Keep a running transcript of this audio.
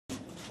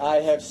I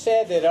have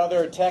said that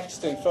other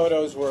text and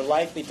photos were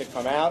likely to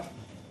come out,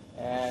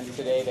 and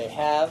today they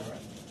have.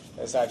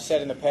 As I've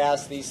said in the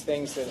past, these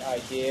things that I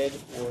did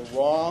were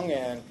wrong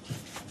and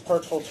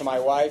hurtful to my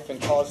wife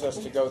and caused us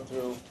to go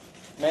through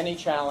many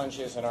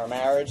challenges in our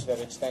marriage that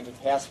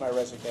extended past my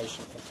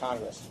resignation from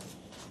Congress.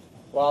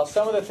 While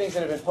some of the things that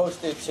have been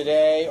posted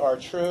today are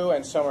true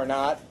and some are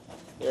not,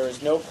 there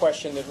is no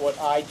question that what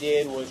I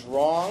did was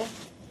wrong.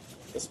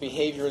 This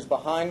behavior is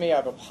behind me.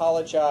 I've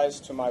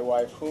apologized to my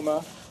wife,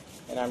 Huma,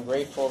 and I'm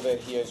grateful that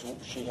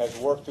she has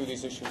worked through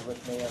these issues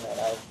with me and that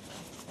I've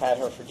had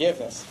her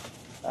forgiveness.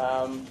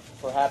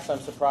 Perhaps I'm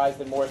surprised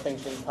that more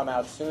things didn't come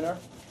out sooner.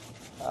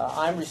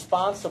 I'm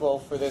responsible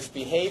for this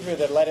behavior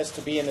that led us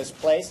to be in this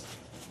place,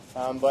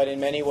 but in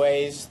many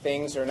ways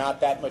things are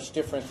not that much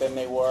different than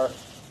they were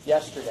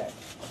yesterday.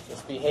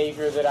 This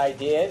behavior that I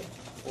did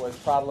was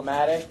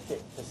problematic,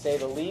 to say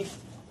the least,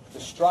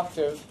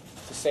 destructive,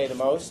 to say the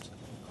most,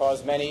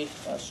 caused many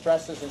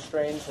stresses and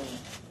strains in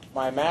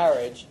my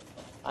marriage.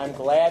 I'm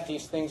glad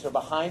these things are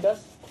behind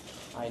us.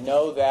 I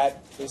know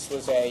that this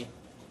was a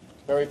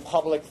very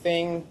public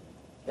thing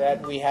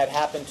that we had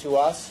happen to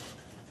us,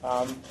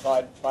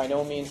 but by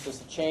no means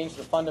does it change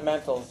the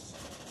fundamentals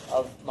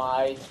of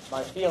my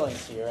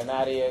feelings here, and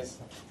that is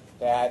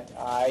that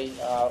I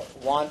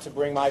want to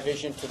bring my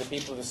vision to the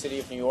people of the city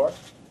of New York.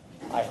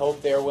 I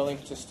hope they're willing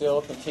to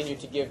still continue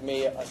to give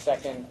me a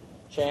second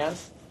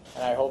chance,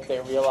 and I hope they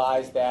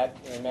realize that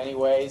in many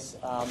ways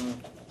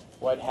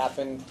what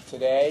happened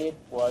today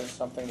was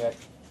something that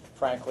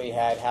frankly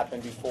had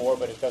happened before,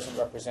 but it doesn't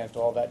represent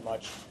all that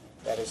much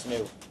that is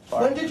new.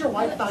 When did your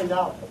wife find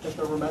out that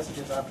there were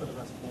messages after the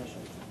resignation?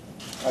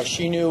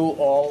 She knew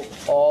all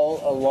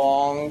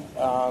along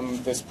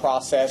this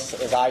process.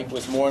 As I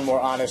was more and more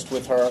honest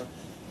with her,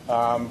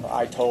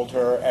 I told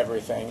her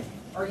everything.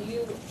 Are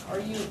you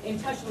in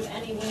touch with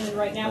any women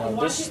right now? We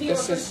want New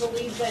Yorkers to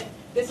believe that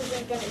this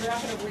isn't going. You're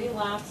not going to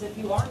relapse if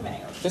you are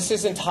mayor. This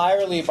is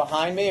entirely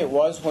behind me. It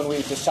was when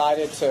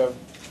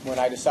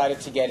I decided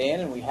to get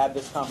in, and we had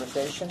this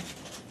conversation.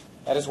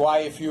 That is why,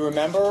 if you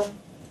remember,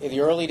 in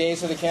the early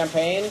days of the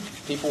campaign,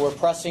 people were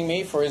pressing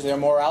me for, is there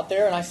more out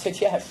there? And I said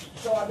yes.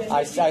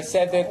 I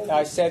said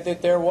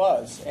that there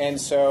was, and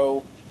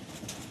so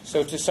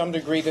to some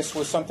degree, this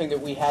was something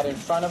that we had in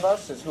front of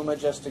us, as Huma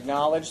just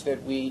acknowledged,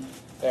 that we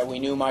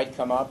knew might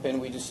come up,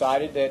 and we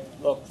decided that,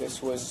 look,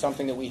 this was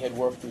something that we had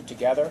worked through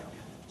together,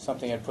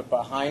 something had put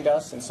behind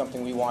us, and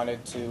something we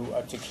wanted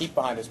to keep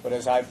behind us. But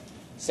as I've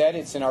said,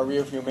 it's in our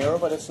rearview mirror,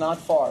 but it's not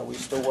far. We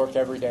still work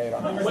every day at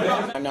our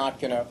marriage. I'm not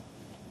going to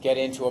get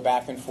into a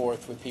back and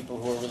forth with people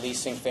who are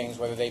releasing things,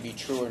 whether they be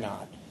true or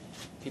not.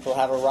 People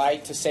have a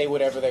right to say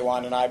whatever they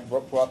want, and I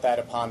brought that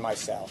upon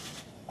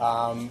myself.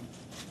 I'm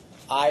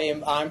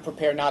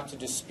prepared not to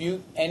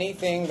dispute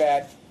anything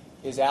that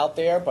is out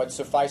there, but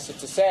suffice it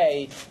to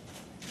say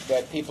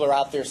that people are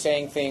out there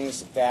saying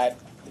things that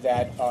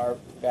are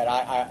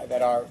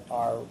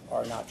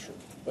not true.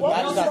 But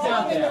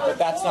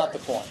that's not the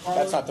point.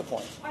 That's not the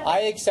point. I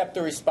accept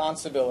the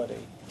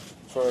responsibility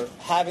for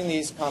having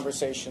these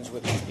conversations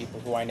with these people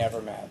who I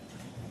never met,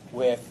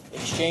 with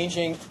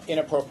exchanging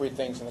inappropriate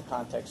things in the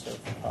context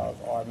of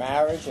our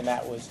marriage, and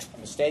that was a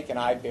mistake, and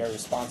I bear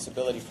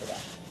responsibility for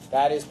that.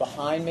 That is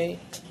behind me,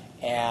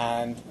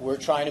 and we're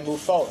trying to move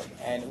forward,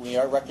 and we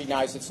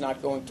recognize it's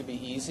not going to be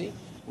easy.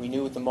 We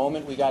knew at the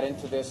moment we got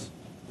into this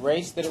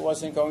race that it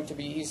wasn't going to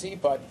be easy,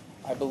 but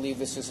I believe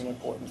this is an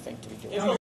important thing to be doing.